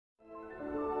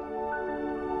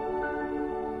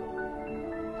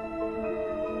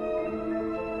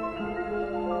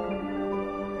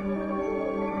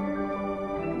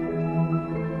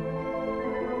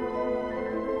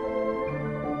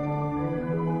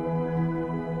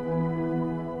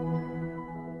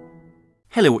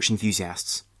Hello watch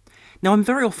enthusiasts. Now I'm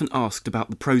very often asked about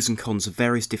the pros and cons of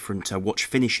various different watch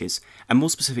finishes, and more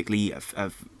specifically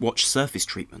of watch surface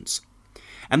treatments.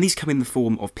 And these come in the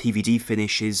form of PVD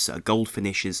finishes, gold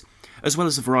finishes, as well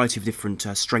as a variety of different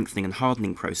strengthening and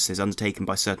hardening processes undertaken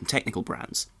by certain technical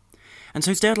brands. And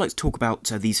so today I'd like to talk about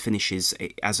these finishes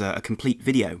as a complete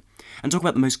video, and talk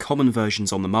about the most common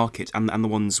versions on the market and the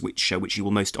ones which you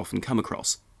will most often come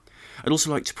across. I'd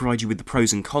also like to provide you with the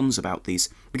pros and cons about these,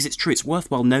 because it's true, it's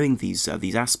worthwhile knowing these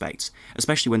aspects,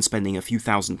 especially when spending a few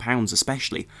 £1000s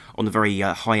especially on a very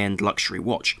high-end luxury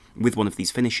watch with one of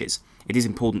these finishes. It is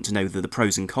important to know the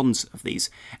pros and cons of these,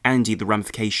 and indeed the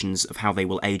ramifications of how they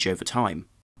will age over time.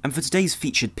 And for today's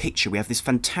featured picture we have this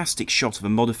fantastic shot of a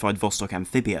modified Vostok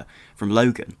Amphibia from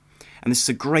Logan. And this is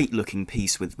a great looking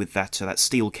piece with that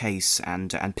steel case and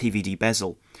PVD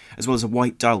bezel, as well as a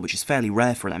white dial which is fairly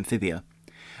rare for an Amphibia.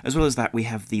 As well as that, we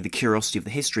have the curiosity of the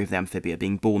history of the Amphibia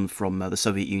being born from the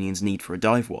Soviet Union's need for a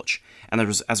dive watch, and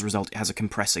as a result it has a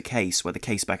compressor case, where the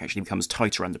case back actually becomes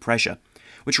tighter under pressure,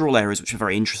 which are all areas which are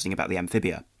very interesting about the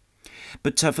Amphibia.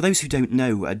 But for those who don't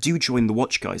know, do join the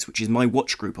Watch Guys, which is my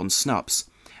watch group on Snups.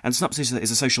 And Snups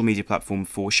is a social media platform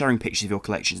for sharing pictures of your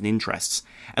collections and interests,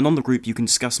 and on the group you can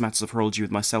discuss matters of horology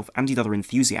with myself and indeed other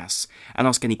enthusiasts, and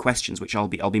ask any questions which I'll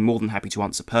be more than happy to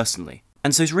answer personally.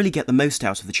 And so to really get the most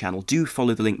out of the channel, do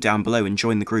follow the link down below and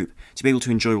join the group to be able to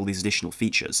enjoy all these additional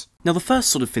features. Now the first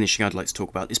sort of finishing I'd like to talk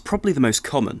about is probably the most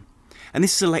common, and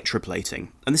this is electroplating,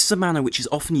 and this is a manner which is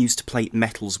often used to plate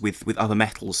metals with other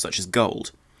metals such as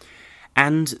gold.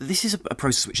 And this is a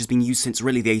process which has been used since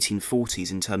really the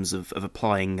 1840s in terms of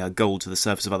applying gold to the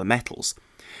surface of other metals.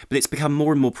 But it's become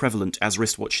more and more prevalent as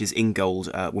wristwatches in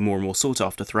gold were more and more sought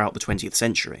after throughout the 20th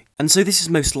century. And so this is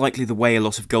most likely the way a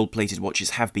lot of gold-plated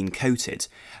watches have been coated,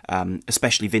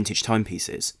 especially vintage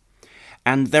timepieces.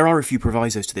 And there are a few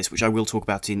provisos to this which I will talk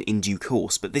about in due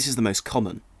course, but this is the most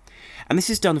common. And this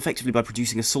is done effectively by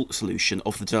producing a salt solution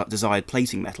of the desired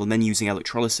plating metal and then using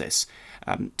electrolysis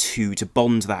to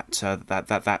bond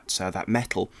that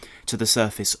metal to the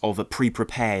surface of a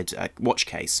pre-prepared watch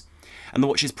case. And the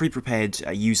watch is pre-prepared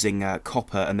using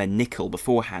copper and then nickel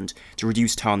beforehand to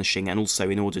reduce tarnishing, and also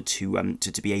in order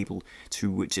to be able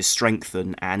to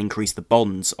strengthen and increase the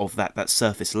bonds of that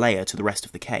surface layer to the rest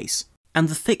of the case. And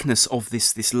the thickness of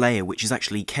this layer, which is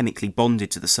actually chemically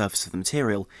bonded to the surface of the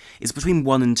material, is between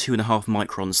 1 and 2.5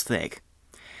 microns thick.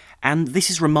 And this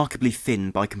is remarkably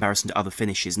thin by comparison to other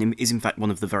finishes, and is in fact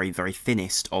one of the very, very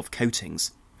thinnest of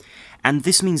coatings. And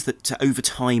this means that over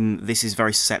time this is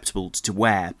very susceptible to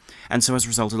wear, and so as a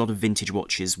result a lot of vintage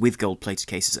watches with gold-plated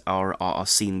cases are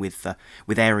seen with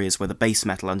areas where the base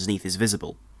metal underneath is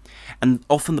visible. And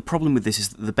often the problem with this is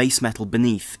that the base metal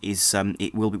beneath is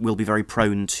it will be very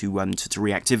prone to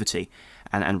reactivity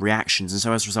and reactions, and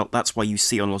so as a result that's why you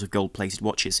see on a lot of gold-plated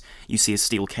watches you see a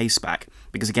steel case back,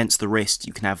 because against the wrist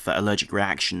you can have allergic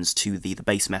reactions to the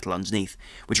base metal underneath,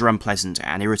 which are unpleasant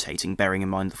and irritating, bearing in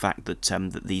mind the fact that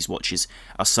that these watches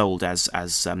are sold as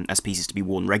pieces to be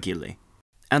worn regularly.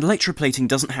 And electroplating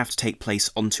doesn't have to take place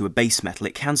onto a base metal.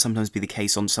 It can sometimes be the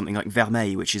case on something like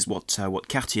vermeil, which is what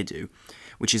Cartier do,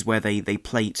 which is where they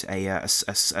plate a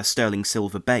sterling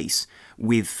silver base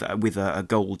with a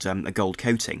gold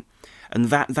coating, and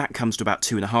that comes to about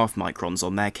 2.5 microns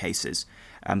on their cases,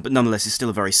 but nonetheless is still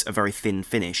a very thin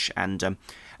finish, and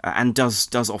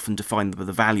does often define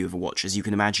the value of a watch. As you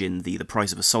can imagine, the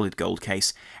price of a solid gold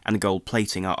case and a gold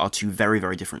plating are two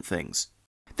very different things.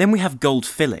 Then we have gold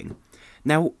filling.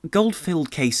 Now,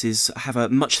 gold-filled cases have a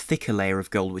much thicker layer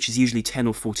of gold, which is usually 10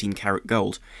 or 14 karat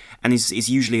gold, and is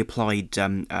usually applied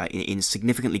in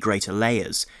significantly greater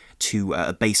layers to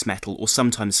a base metal or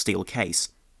sometimes steel case.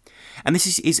 And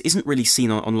this isn't really seen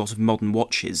on a lot of modern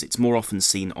watches. It's more often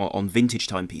seen on vintage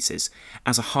timepieces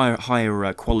as a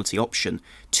higher quality option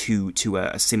to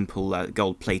a simple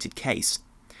gold-plated case.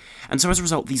 And so as a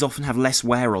result, these often have less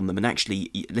wear on them, and actually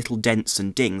little dents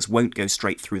and dings won't go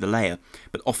straight through the layer,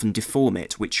 but often deform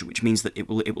it, which means that it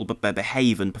will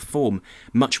behave and perform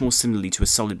much more similarly to a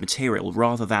solid material,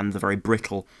 rather than the very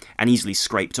brittle and easily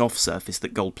scraped off surface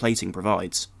that gold plating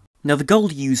provides. Now the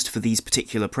gold used for these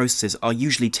particular processes are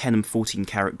usually 10 and 14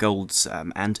 karat golds,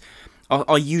 and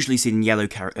are usually seen in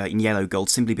yellow gold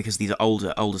simply because these are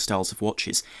older styles of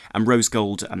watches, and rose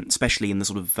gold, especially in the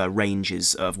sort of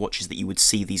ranges of watches that you would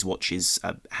see these watches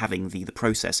having the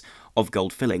process of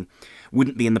gold filling,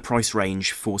 wouldn't be in the price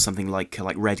range for something like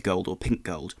red gold or pink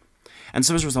gold. And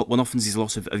so as a result one often sees a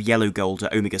lot of yellow gold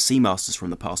Omega Seamasters from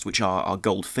the past, which are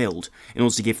gold filled, in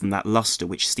order to give them that luster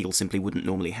which steel simply wouldn't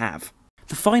normally have.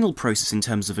 The final process in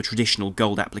terms of a traditional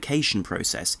gold application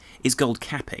process is gold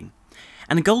capping.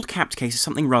 And a gold-capped case is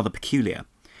something rather peculiar,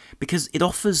 because it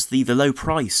offers the low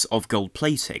price of gold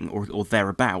plating, or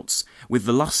thereabouts, with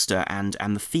the lustre and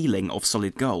the feeling of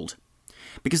solid gold.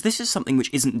 Because this is something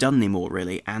which isn't done anymore,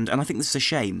 really, and I think this is a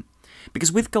shame.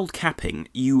 Because with gold capping,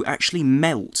 you actually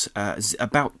melt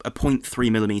about a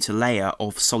 0.3mm layer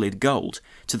of solid gold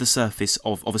to the surface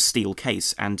of a steel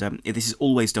case, and this is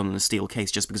always done on a steel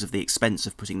case just because of the expense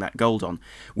of putting that gold on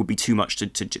would be too much to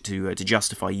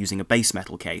justify using a base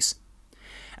metal case.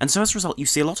 And so as a result, you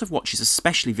see a lot of watches,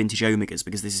 especially vintage Omegas,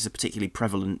 because this is a particularly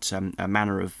prevalent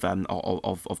manner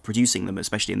of producing them,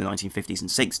 especially in the 1950s and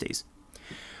 60s,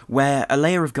 where a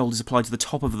layer of gold is applied to the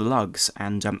top of the lugs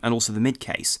and also the mid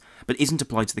case, but isn't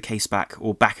applied to the case back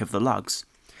or back of the lugs.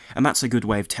 And that's a good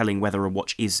way of telling whether a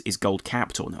watch is gold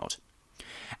capped or not.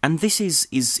 And this is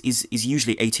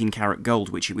usually 18 karat gold,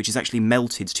 which is actually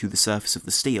melted to the surface of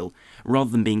the steel, rather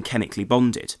than being chemically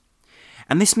bonded.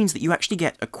 And this means that you actually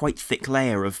get a quite thick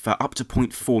layer of up to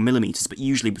 0.4mm, but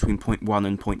usually between 0.1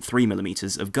 and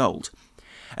 0.3mm of gold.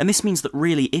 And this means that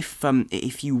really,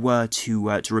 if you were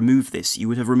to remove this, you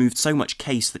would have removed so much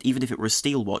case that even if it were a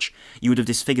steel watch, you would have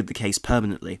disfigured the case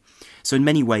permanently. So in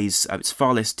many ways, it's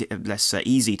far less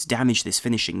easy to damage this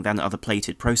finishing than other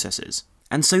plated processes.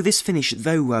 And so this finish,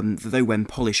 though when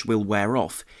polish will wear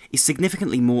off, is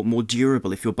significantly more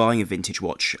durable if you're buying a vintage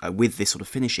watch with this sort of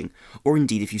finishing, or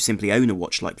indeed if you simply own a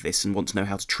watch like this and want to know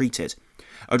how to treat it.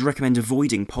 I would recommend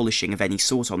avoiding polishing of any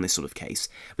sort on this sort of case,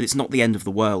 but it's not the end of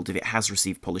the world if it has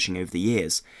received polishing over the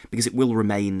years, because it will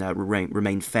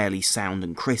remain fairly sound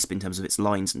and crisp in terms of its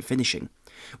lines and finishing,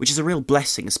 which is a real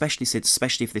blessing, especially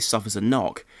if this suffers a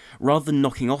knock. Rather than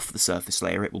knocking off the surface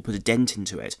layer, it will put a dent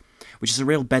into it, which is a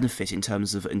real benefit in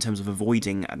terms of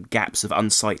avoiding gaps of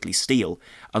unsightly steel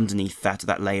underneath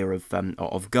that layer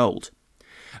of gold.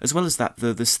 As well as that,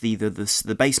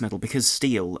 the base metal, because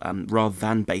steel rather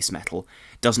than base metal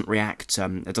doesn't react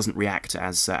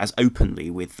as openly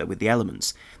with the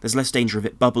elements. There's less danger of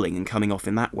it bubbling and coming off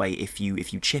in that way if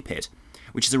you chip it,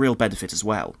 which is a real benefit as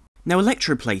well. Now,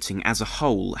 electroplating as a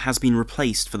whole has been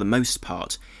replaced for the most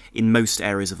part in most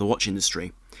areas of the watch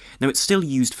industry. Now, it's still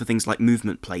used for things like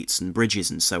movement plates and bridges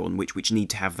and so on, which need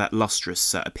to have that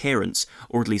lustrous appearance,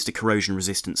 or at least a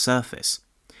corrosion-resistant surface.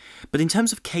 But in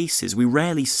terms of cases, we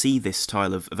rarely see this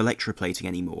style of electroplating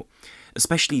anymore,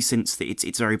 especially since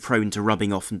it's very prone to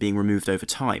rubbing off and being removed over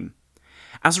time.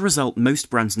 As a result,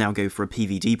 most brands now go for a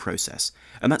PVD process,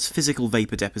 and that's physical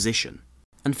vapour deposition.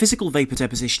 And physical vapour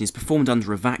deposition is performed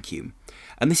under a vacuum,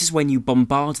 and this is when you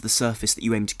bombard the surface that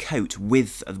you aim to coat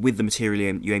with the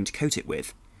material you aim to coat it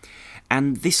with.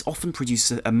 And this often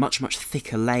produces a much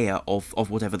thicker layer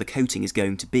of whatever the coating is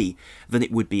going to be than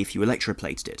it would be if you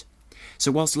electroplated it.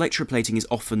 So whilst electroplating is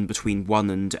often between 1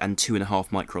 and 2.5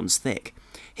 microns thick,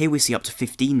 here we see up to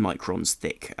 15 microns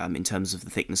thick in terms of the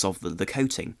thickness of the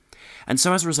coating. And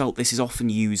so as a result, this is often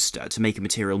used to make a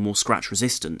material more scratch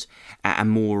resistant and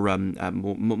more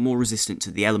resistant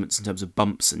to the elements in terms of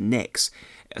bumps and nicks,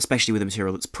 especially with a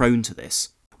material that's prone to this.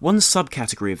 One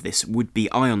subcategory of this would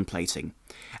be ion plating,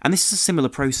 and this is a similar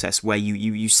process where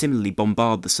you similarly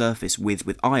bombard the surface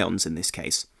with ions in this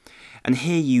case. And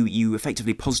here you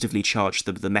effectively positively charge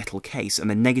the metal case and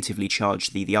then negatively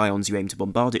charge the ions you aim to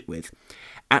bombard it with,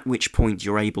 at which point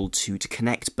you're able to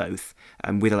connect both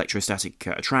with electrostatic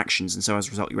attractions, and so as a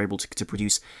result you're able to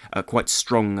produce a quite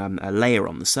strong layer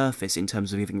on the surface in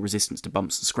terms of giving resistance to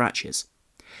bumps and scratches.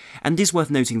 And it is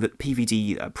worth noting that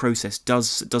PVD process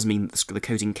does mean that the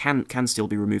coating can still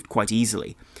be removed quite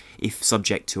easily if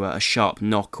subject to a sharp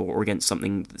knock or against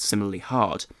something that's similarly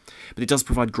hard, but it does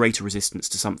provide greater resistance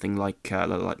to something like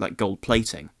gold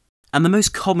plating. And the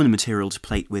most common material to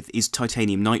plate with is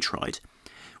titanium nitride,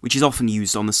 which is often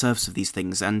used on the surface of these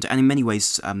things, and in many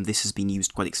ways this has been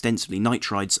used quite extensively.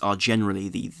 Nitrides are generally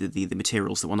the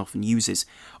materials that one often uses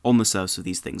on the surface of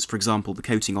these things. For example, the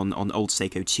coating on old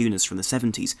Seiko tuners from the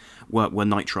 70s were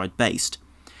nitride based.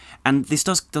 And this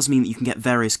does mean that you can get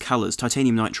various colours.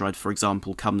 Titanium nitride, for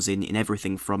example, comes in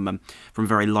everything from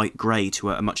very light grey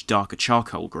to a much darker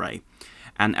charcoal grey.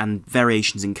 And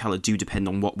variations in colour do depend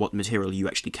on what material you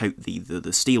actually coat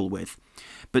the steel with.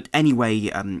 But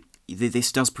anyway,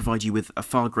 this does provide you with a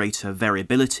far greater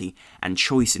variability and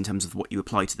choice in terms of what you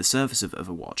apply to the surface of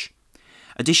a watch.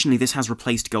 Additionally, this has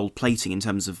replaced gold plating in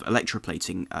terms of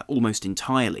electroplating almost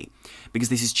entirely, because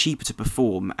this is cheaper to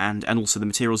perform, and also the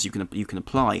materials you can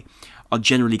apply are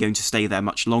generally going to stay there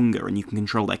much longer, and you can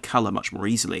control their colour much more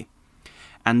easily.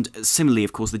 And similarly,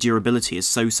 of course, the durability is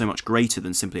so much greater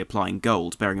than simply applying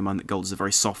gold, bearing in mind that gold is a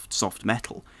very soft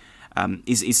metal,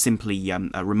 is simply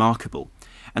remarkable.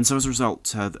 And so as a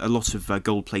result, a lot of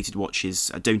gold-plated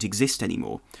watches don't exist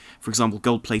anymore. For example,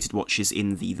 gold-plated watches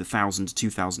in the £1,000 to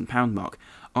 £2,000 mark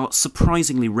are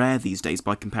surprisingly rare these days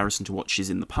by comparison to watches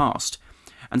in the past.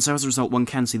 And so as a result, one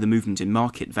can see the movement in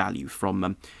market value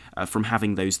from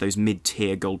having those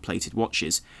mid-tier gold-plated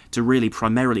watches to really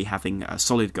primarily having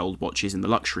solid gold watches in the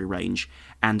luxury range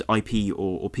and IP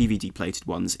or PVD-plated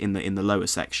ones in the lower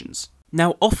sections.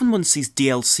 Now, often one sees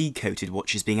DLC-coated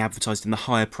watches being advertised in the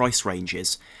higher price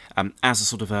ranges as a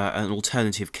sort of an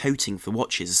alternative coating for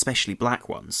watches, especially black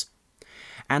ones.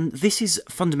 And this is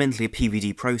fundamentally a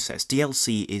PVD process.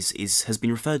 DLC has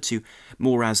been referred to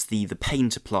more as the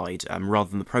paint applied rather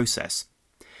than the process.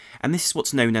 And this is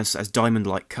what's known as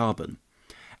diamond-like carbon.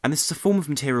 And this is a form of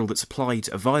material that's applied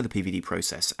via the PVD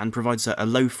process and provides a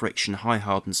low-friction,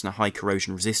 high-hardness and a high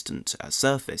corrosion-resistant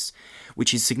surface,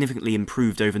 which is significantly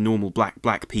improved over normal black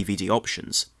PVD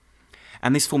options.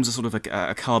 And this forms a sort of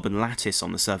a carbon lattice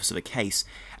on the surface of a case,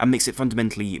 and makes it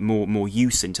fundamentally more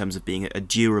use in terms of being a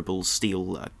durable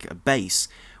steel base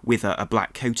with a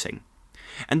black coating.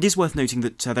 And it is worth noting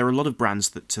that there are a lot of brands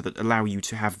that allow you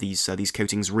to have these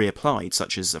coatings reapplied,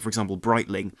 such as, for example,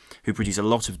 Breitling, who produce a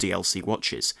lot of DLC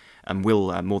watches, and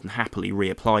will more than happily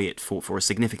reapply it for a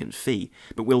significant fee,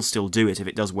 but will still do it if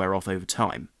it does wear off over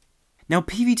time. Now,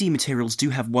 PVD materials do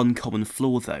have one common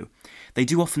flaw, though. They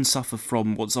do often suffer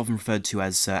from what's often referred to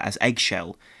as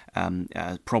eggshell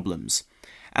problems.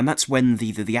 And that's when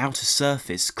the outer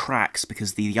surface cracks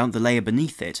because the layer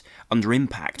beneath it, under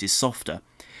impact, is softer.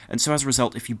 And so as a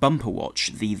result, if you bump a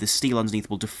watch, the steel underneath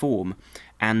will deform,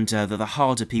 and the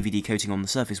harder PVD coating on the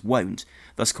surface won't,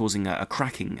 thus causing a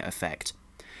cracking effect.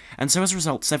 And so as a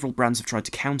result, several brands have tried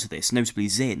to counter this, notably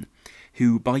Zinn,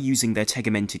 who, by using their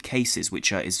tegmented cases,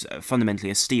 which is fundamentally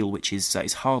a steel which is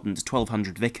hardened to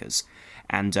 1200 Vickers,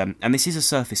 and this is a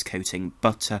surface coating,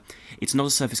 but it's not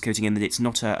a surface coating in that it's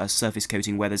not a surface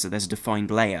coating where there's a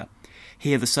defined layer.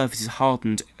 Here the surface is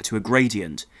hardened to a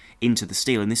gradient into the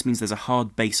steel, and this means there's a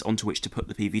hard base onto which to put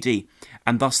the PVD,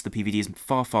 and thus the PVD is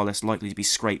far less likely to be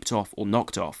scraped off or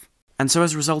knocked off. And so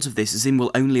as a result of this, Zinn will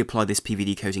only apply this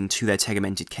PVD coating to their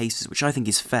tegmented cases, which I think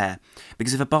is fair,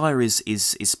 because if a buyer is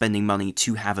spending money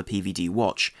to have a PVD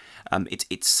watch,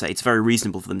 it's very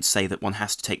reasonable for them to say that one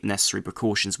has to take the necessary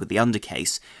precautions with the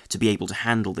undercase to be able to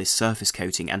handle this surface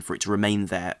coating and for it to remain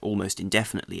there almost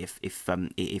indefinitely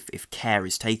if care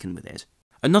is taken with it.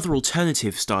 Another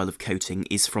alternative style of coating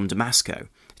is from Damasco,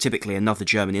 typically another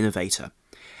German innovator,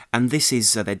 and this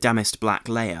is their damest black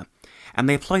layer. And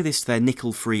they apply this to their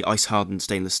nickel-free ice-hardened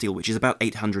stainless steel, which is about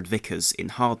 800 Vickers in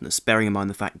hardness, bearing in mind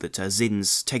the fact that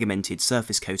Zinn's tegmented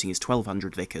surface coating is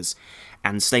 1200 Vickers,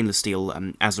 and stainless steel,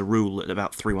 as a rule, at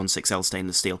about 316L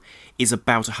stainless steel, is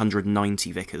about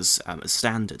 190 Vickers as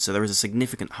standard, so there is a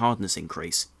significant hardness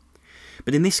increase.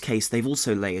 But in this case, they've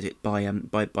also layered it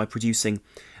by producing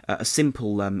a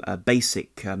simple,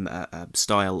 basic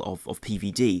style of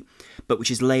PVD, but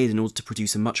which is layered in order to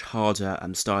produce a much harder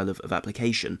style of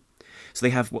application. So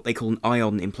they have what they call an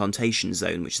ion implantation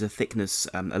zone, which is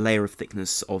a layer of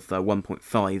thickness of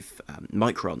 1.5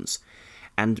 microns,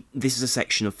 and this is a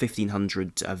section of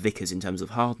 1500 Vickers in terms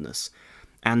of hardness,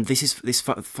 and this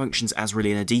functions as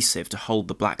really an adhesive to hold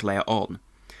the black layer on.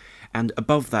 And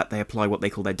above that they apply what they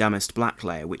call their damest black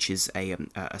layer, which is a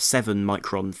 7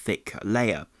 micron thick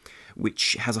layer,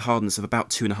 which has a hardness of about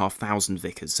 2,500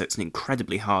 Vickers, so it's an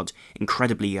incredibly hard,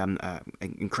 incredibly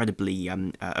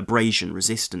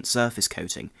abrasion-resistant surface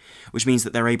coating, which means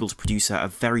that they're able to produce a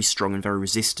very strong and very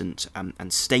resistant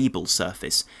and stable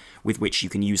surface with which you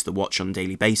can use the watch on a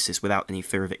daily basis without any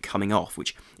fear of it coming off,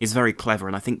 which is very clever,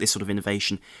 and I think this sort of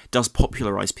innovation does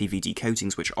popularise PVD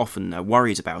coatings, which are often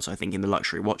worried about, I think, in the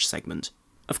luxury watch segment.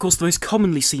 Of course, the most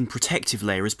commonly seen protective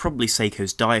layer is probably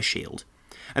Seiko's Diashield,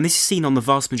 and this is seen on the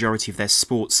vast majority of their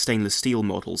sports stainless steel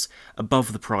models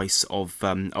above the price of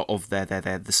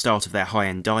the start of their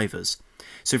high-end divers.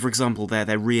 So, for example,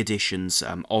 their re-editions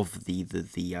of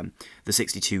the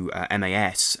 62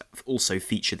 MAS also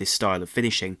feature this style of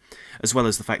finishing, as well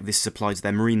as the fact that this is applied to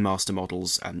their Marine Master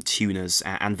models, tuners,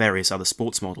 and various other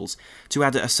sports models to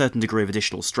add a certain degree of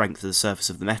additional strength to the surface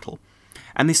of the metal.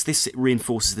 And this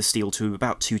reinforces the steel to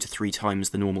about 2 to 3 times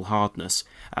the normal hardness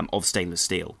of stainless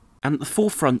steel. And at the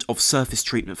forefront of surface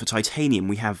treatment for titanium,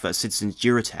 we have Citizen's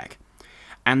Duratec.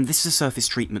 And this is a surface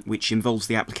treatment which involves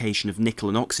the application of nickel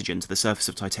and oxygen to the surface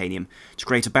of titanium to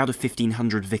create about a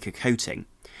 1500 Vicker coating.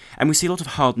 And we see a lot of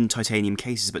hardened titanium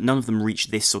cases, but none of them reach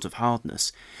this sort of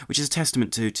hardness, which is a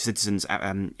testament to Citizen's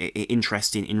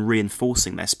interest in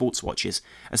reinforcing their sports watches,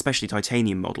 especially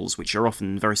titanium models, which are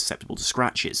often very susceptible to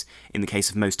scratches in the case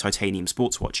of most titanium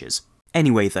sports watches.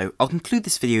 Anyway though, I'll conclude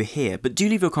this video here, but do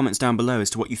leave your comments down below as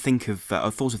to what you think of, or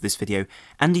thought of this video,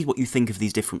 and indeed what you think of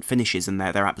these different finishes and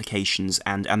their applications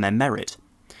and their merit.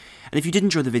 And if you did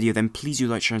enjoy the video, then please do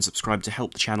like, share and subscribe to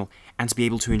help the channel and to be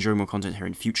able to enjoy more content here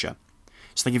in future.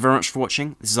 So thank you very much for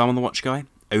watching. This is Arm on the Watch Guy,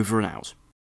 over and out.